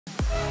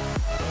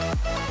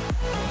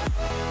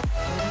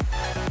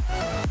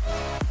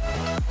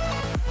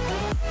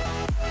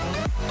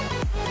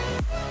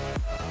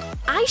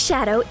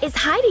Eyeshadow is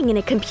hiding in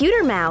a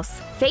computer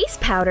mouse, face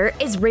powder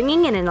is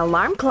ringing in an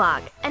alarm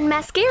clock, and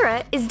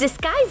mascara is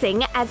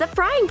disguising as a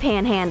frying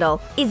pan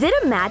handle. Is it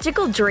a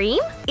magical dream?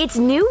 It's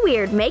new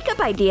weird makeup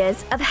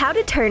ideas of how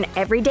to turn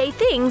everyday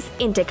things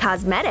into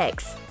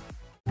cosmetics.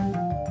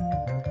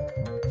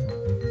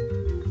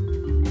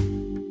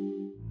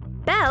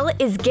 Belle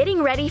is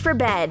getting ready for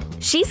bed.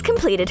 She's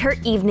completed her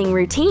evening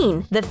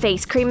routine. The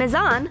face cream is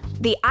on,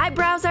 the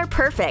eyebrows are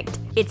perfect.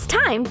 It's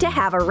time to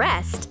have a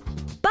rest.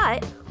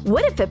 But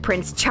what if a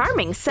Prince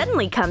Charming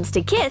suddenly comes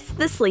to kiss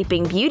the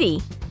Sleeping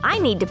Beauty? I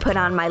need to put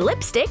on my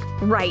lipstick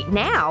right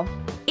now.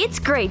 It's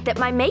great that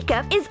my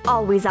makeup is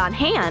always on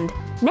hand.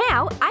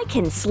 Now I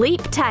can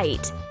sleep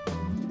tight.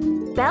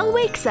 Belle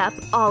wakes up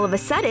all of a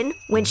sudden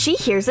when she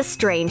hears a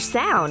strange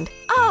sound.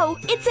 Oh,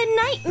 it's a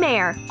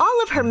nightmare!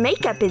 All of her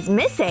makeup is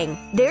missing.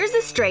 There's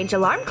a strange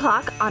alarm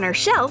clock on her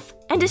shelf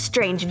and a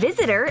strange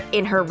visitor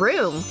in her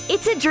room.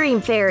 It's a dream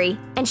fairy,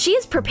 and she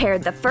has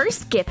prepared the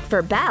first gift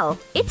for Belle.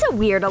 It's a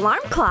weird alarm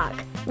clock.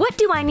 What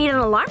do I need an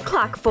alarm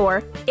clock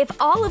for if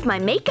all of my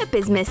makeup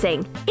is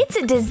missing? It's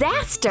a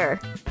disaster!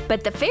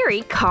 But the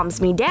fairy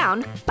calms me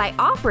down by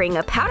offering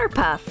a powder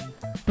puff.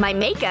 My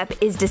makeup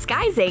is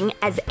disguising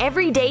as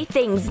everyday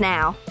things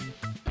now.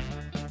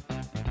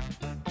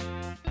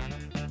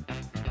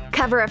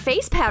 Cover a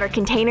face powder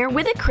container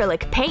with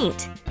acrylic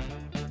paint.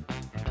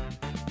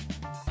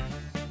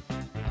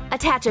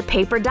 Attach a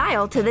paper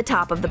dial to the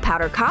top of the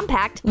powder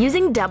compact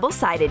using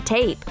double-sided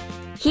tape.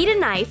 Heat a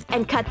knife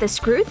and cut the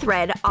screw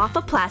thread off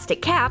a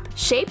plastic cap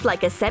shaped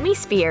like a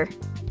semi-sphere.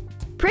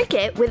 Prick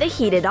it with a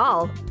heated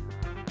awl.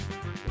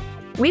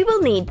 We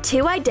will need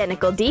two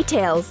identical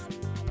details.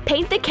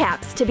 Paint the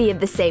caps to be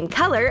of the same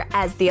color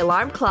as the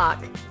alarm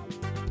clock.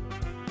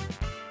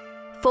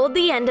 Fold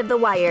the end of the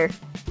wire.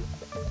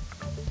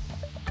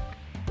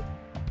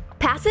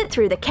 Pass it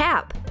through the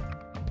cap.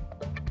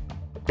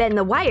 Bend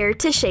the wire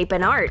to shape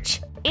an arch.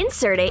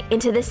 Insert it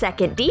into the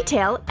second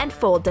detail and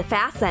fold to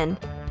fasten.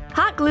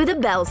 Hot glue the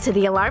bells to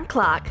the alarm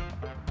clock.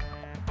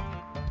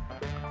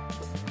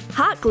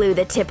 Hot glue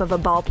the tip of a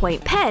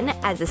ballpoint pen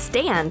as a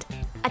stand.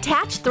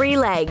 Attach 3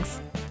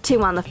 legs,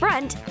 2 on the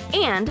front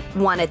and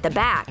 1 at the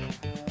back.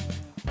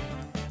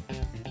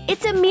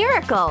 It's a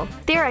miracle!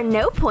 There are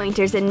no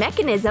pointers and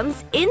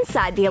mechanisms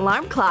inside the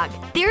alarm clock.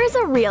 There is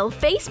a real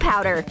face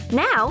powder.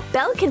 Now,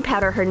 Belle can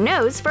powder her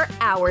nose for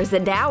hours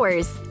and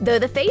hours. Though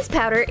the face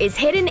powder is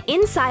hidden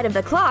inside of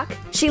the clock,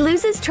 she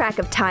loses track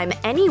of time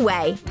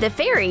anyway. The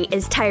fairy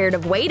is tired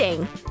of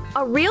waiting.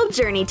 A real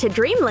journey to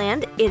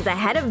dreamland is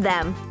ahead of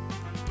them.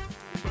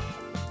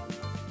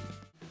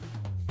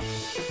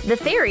 The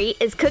fairy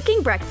is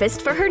cooking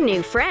breakfast for her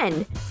new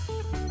friend.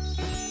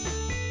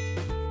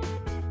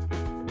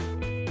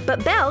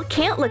 But Belle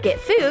can't look at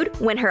food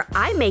when her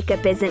eye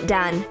makeup isn't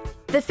done.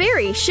 The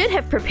fairy should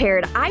have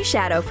prepared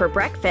eyeshadow for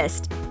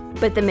breakfast,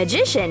 but the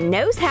magician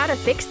knows how to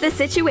fix the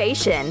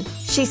situation.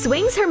 She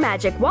swings her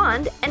magic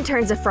wand and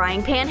turns a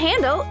frying pan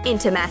handle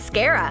into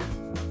mascara.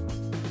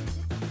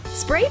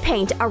 Spray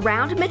paint a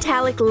round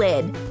metallic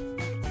lid.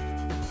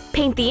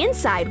 Paint the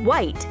inside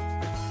white.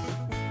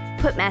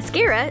 Put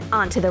mascara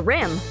onto the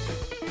rim.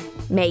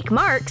 Make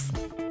marks.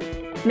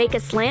 Make a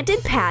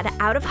slanted pad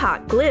out of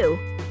hot glue.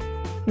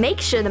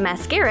 Make sure the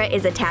mascara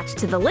is attached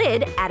to the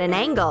lid at an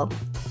angle.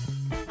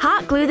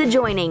 Hot glue the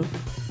joining.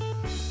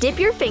 Dip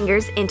your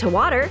fingers into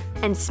water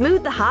and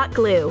smooth the hot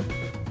glue.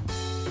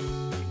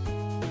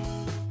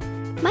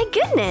 My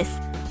goodness!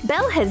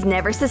 Belle has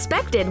never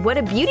suspected what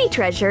a beauty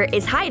treasure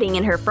is hiding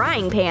in her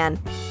frying pan.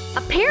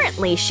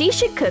 Apparently, she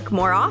should cook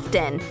more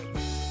often.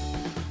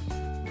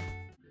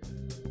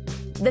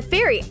 The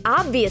fairy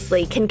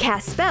obviously can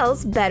cast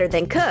spells better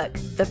than cook.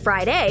 The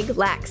fried egg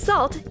lacks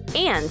salt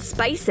and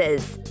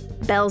spices.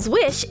 Belle's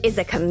wish is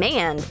a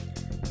command.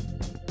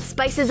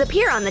 Spices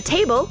appear on the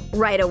table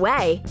right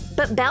away,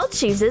 but Belle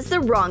chooses the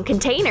wrong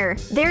container.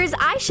 There is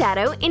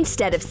eyeshadow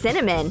instead of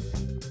cinnamon.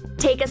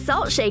 Take a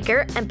salt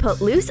shaker and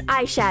put loose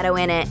eyeshadow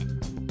in it.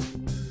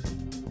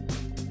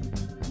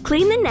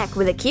 Clean the neck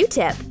with a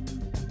Q-tip.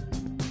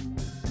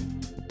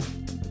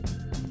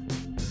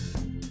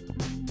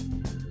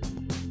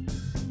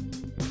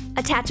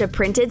 Attach a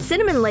printed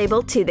cinnamon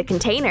label to the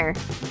container.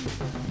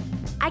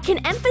 I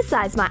can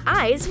emphasize my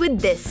eyes with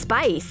this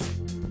spice.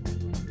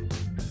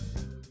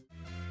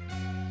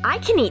 I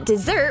can eat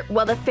dessert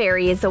while the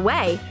fairy is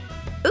away.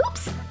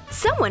 Oops!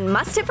 Someone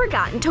must have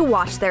forgotten to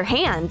wash their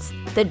hands.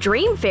 The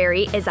dream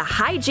fairy is a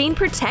hygiene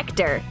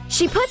protector.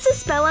 She puts a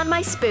spell on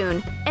my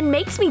spoon and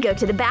makes me go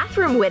to the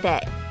bathroom with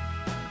it.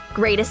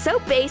 Grate a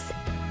soap base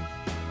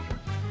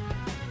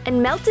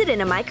and melt it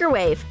in a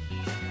microwave.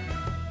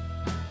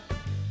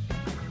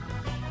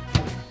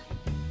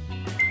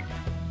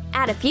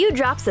 Add a few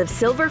drops of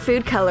silver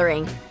food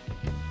coloring.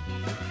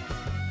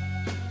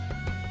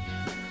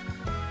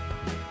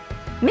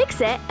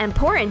 Mix it and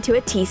pour into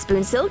a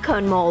teaspoon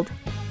silicone mold.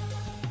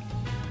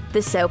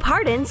 The soap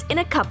hardens in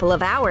a couple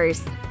of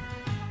hours.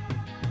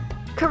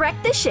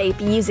 Correct the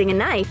shape using a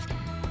knife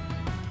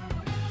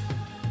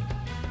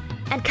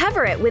and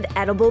cover it with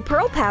edible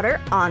pearl powder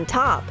on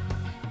top.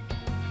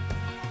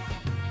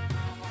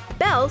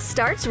 Belle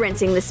starts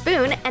rinsing the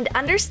spoon and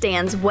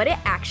understands what it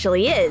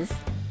actually is.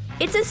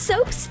 It's a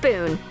soap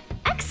spoon.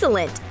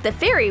 Excellent! The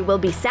fairy will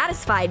be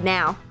satisfied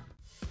now.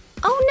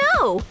 Oh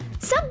no!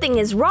 Something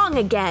is wrong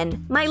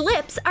again. My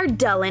lips are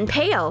dull and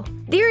pale.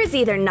 There is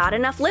either not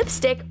enough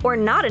lipstick or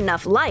not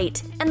enough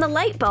light, and the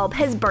light bulb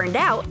has burned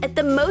out at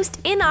the most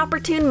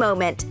inopportune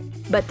moment.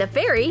 But the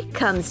fairy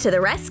comes to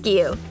the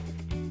rescue.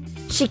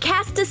 She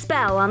casts a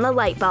spell on the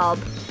light bulb.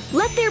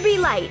 Let there be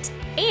light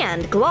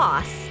and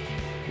gloss.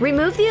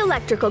 Remove the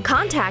electrical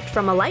contact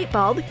from a light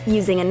bulb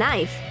using a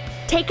knife.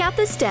 Take out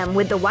the stem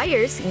with the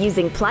wires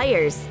using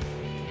pliers.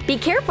 Be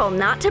careful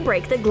not to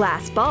break the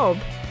glass bulb.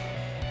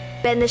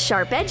 Bend the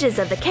sharp edges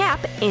of the cap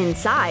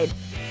inside.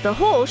 The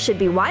hole should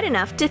be wide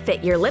enough to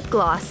fit your lip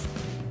gloss.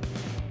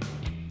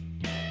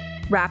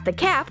 Wrap the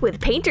cap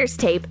with painter's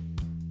tape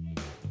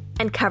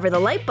and cover the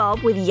light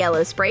bulb with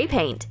yellow spray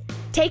paint.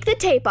 Take the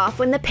tape off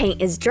when the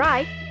paint is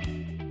dry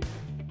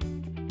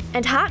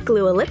and hot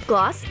glue a lip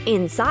gloss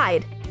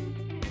inside.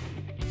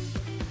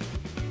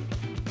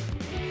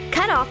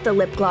 Cut off the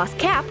lip gloss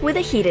cap with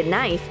a heated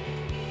knife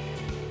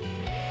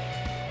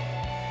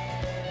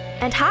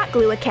and hot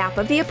glue a cap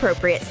of the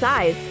appropriate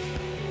size.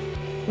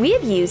 We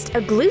have used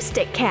a glue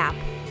stick cap.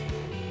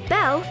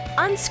 Belle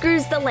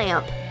unscrews the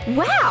lamp.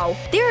 Wow!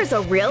 There is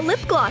a real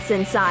lip gloss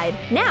inside.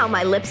 Now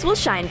my lips will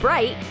shine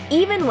bright,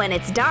 even when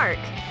it's dark.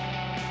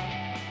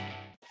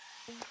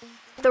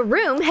 The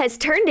room has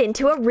turned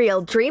into a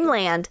real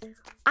dreamland.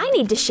 I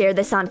need to share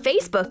this on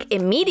Facebook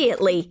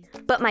immediately.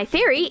 But my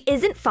fairy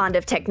isn't fond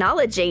of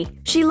technology.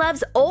 She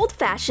loves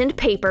old-fashioned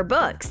paper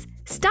books.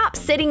 Stop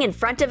sitting in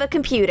front of a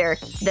computer.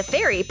 The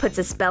fairy puts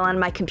a spell on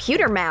my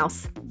computer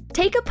mouse.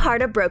 Take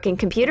apart a broken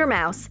computer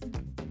mouse.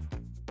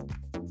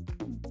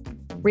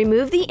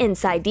 Remove the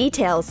inside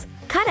details.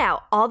 Cut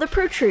out all the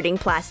protruding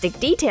plastic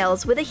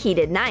details with a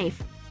heated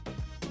knife.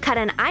 Cut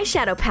an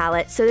eyeshadow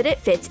palette so that it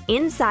fits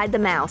inside the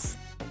mouse.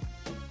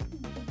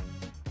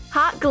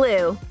 Hot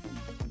glue.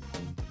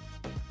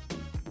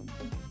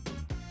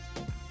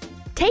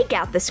 Take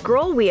out the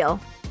scroll wheel.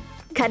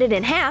 Cut it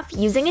in half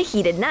using a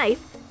heated knife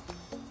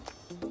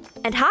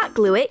and hot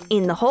glue it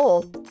in the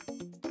hole.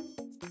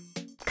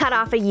 Cut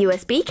off a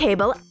USB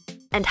cable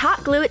and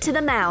hot glue it to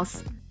the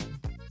mouse.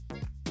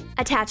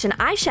 Attach an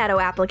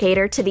eyeshadow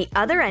applicator to the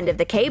other end of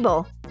the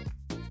cable.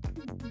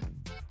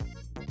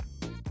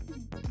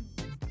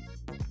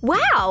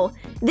 Wow!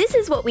 This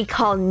is what we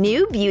call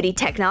new beauty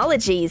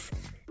technologies.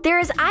 There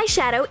is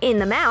eyeshadow in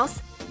the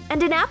mouse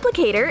and an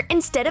applicator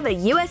instead of a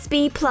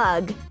USB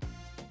plug.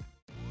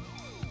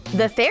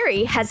 The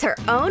fairy has her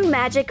own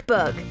magic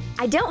book.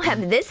 I don't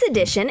have this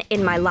edition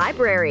in my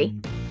library.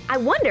 I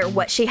wonder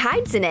what she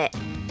hides in it.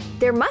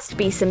 There must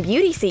be some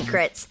beauty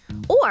secrets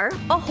or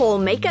a whole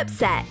makeup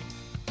set.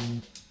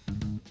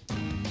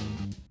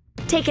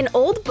 Take an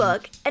old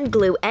book and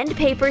glue end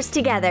papers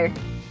together.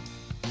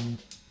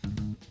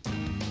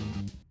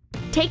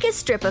 Take a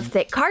strip of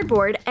thick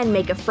cardboard and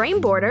make a frame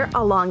border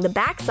along the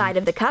back side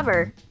of the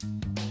cover.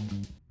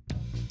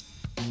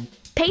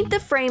 Paint the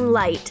frame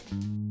light.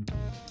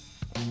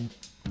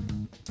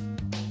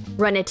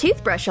 Run a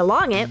toothbrush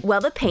along it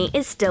while the paint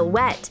is still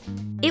wet.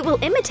 It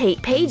will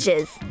imitate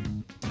pages.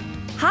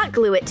 Hot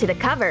glue it to the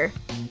cover.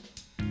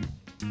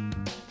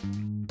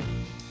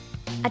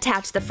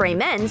 Attach the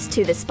frame ends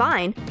to the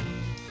spine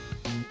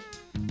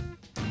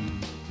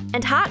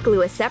and hot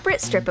glue a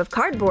separate strip of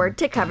cardboard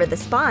to cover the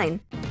spine.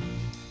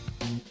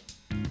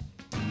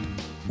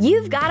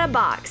 You've got a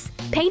box.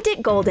 Paint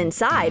it gold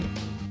inside.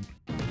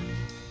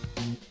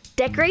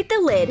 Decorate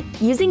the lid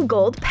using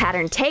gold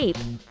pattern tape.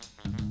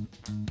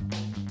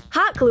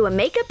 Hot glue a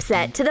makeup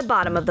set to the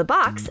bottom of the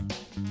box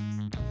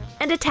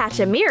and attach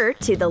a mirror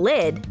to the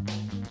lid.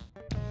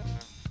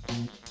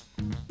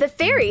 The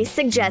fairy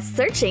suggests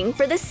searching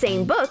for the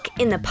same book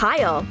in the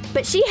pile,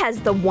 but she has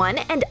the one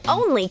and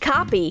only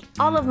copy.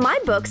 All of my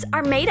books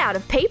are made out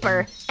of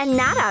paper and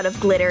not out of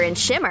glitter and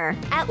shimmer.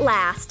 At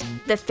last,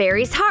 the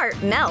fairy's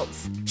heart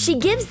melts. She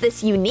gives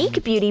this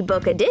unique beauty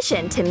book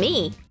edition to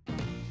me.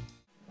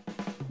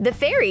 The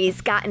fairy's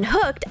gotten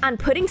hooked on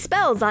putting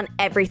spells on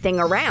everything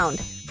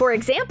around. For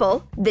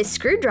example, this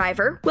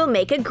screwdriver will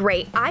make a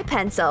great eye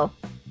pencil.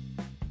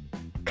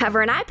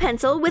 Cover an eye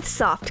pencil with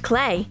soft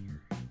clay.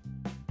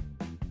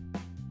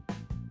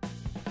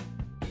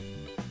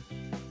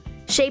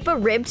 Shape a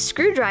ribbed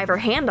screwdriver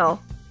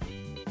handle.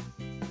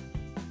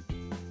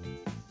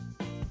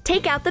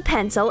 Take out the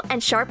pencil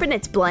and sharpen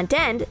its blunt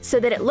end so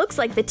that it looks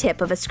like the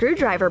tip of a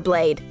screwdriver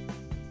blade.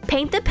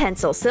 Paint the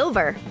pencil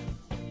silver.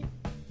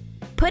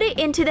 Put it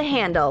into the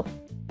handle.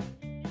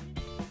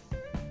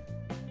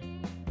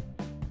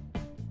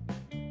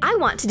 I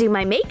want to do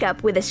my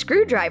makeup with a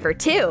screwdriver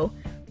too.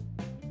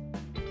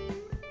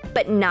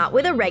 But not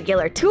with a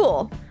regular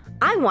tool.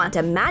 I want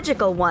a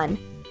magical one.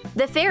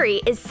 The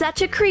fairy is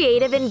such a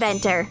creative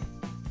inventor.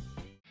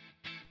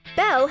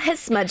 Belle has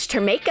smudged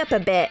her makeup a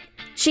bit.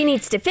 She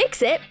needs to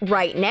fix it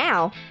right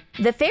now.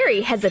 The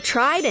fairy has a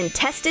tried and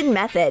tested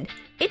method.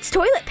 It's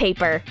toilet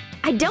paper.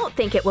 I don't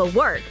think it will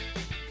work.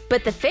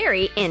 But the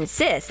fairy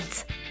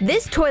insists.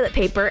 This toilet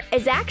paper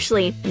is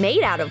actually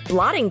made out of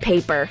blotting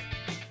paper.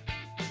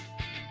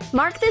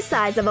 Mark the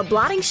size of a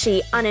blotting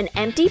sheet on an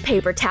empty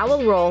paper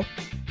towel roll.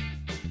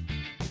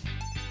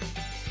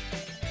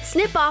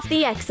 Snip off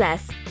the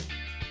excess.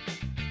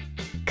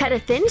 Cut a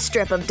thin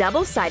strip of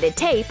double-sided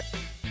tape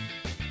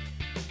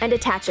and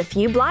attach a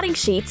few blotting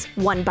sheets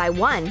one by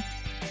one.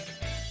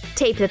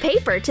 Tape the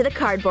paper to the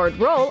cardboard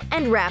roll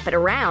and wrap it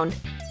around.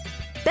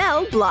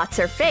 Belle blots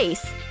her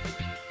face.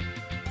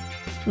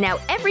 Now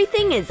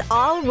everything is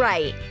all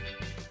right.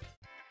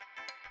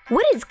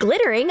 What is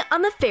glittering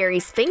on the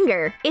fairy's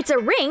finger? It's a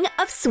ring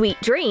of sweet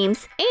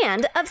dreams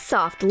and of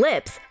soft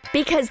lips,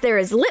 because there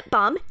is lip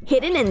balm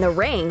hidden in the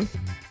ring.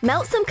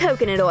 Melt some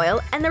coconut oil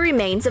and the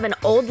remains of an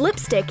old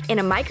lipstick in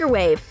a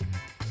microwave.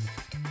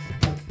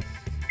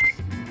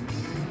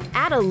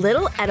 Add a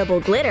little edible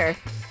glitter.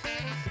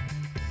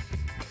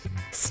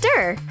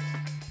 Stir.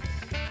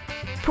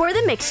 Pour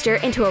the mixture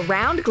into a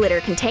round glitter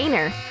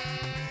container.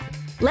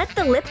 Let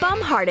the lip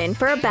balm harden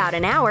for about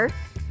an hour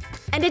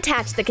and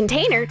attach the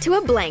container to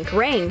a blank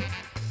ring.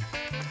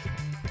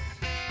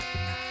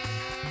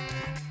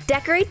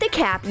 Decorate the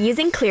cap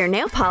using clear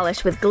nail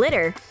polish with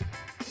glitter.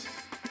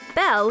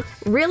 Belle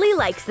really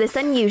likes this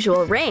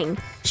unusual ring.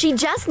 She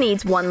just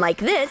needs one like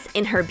this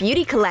in her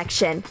beauty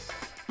collection.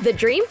 The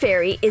Dream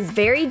Fairy is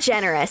very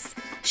generous.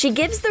 She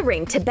gives the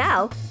ring to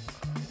Belle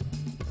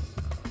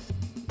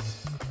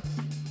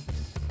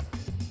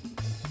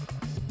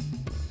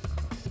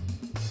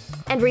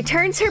and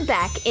returns her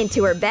back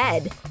into her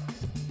bed.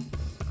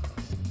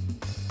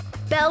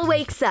 Belle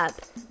wakes up.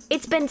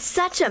 It's been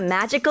such a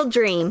magical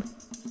dream.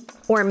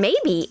 Or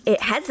maybe it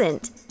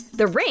hasn't.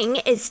 The ring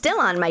is still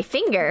on my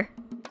finger.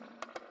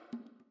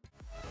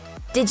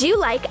 Did you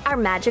like our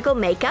magical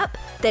makeup?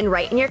 Then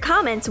write in your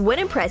comments what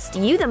impressed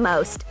you the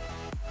most.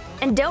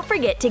 And don't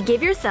forget to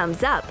give your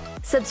thumbs up,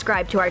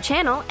 subscribe to our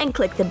channel, and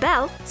click the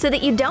bell so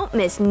that you don't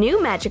miss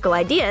new magical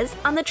ideas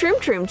on the Troom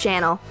Troom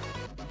channel.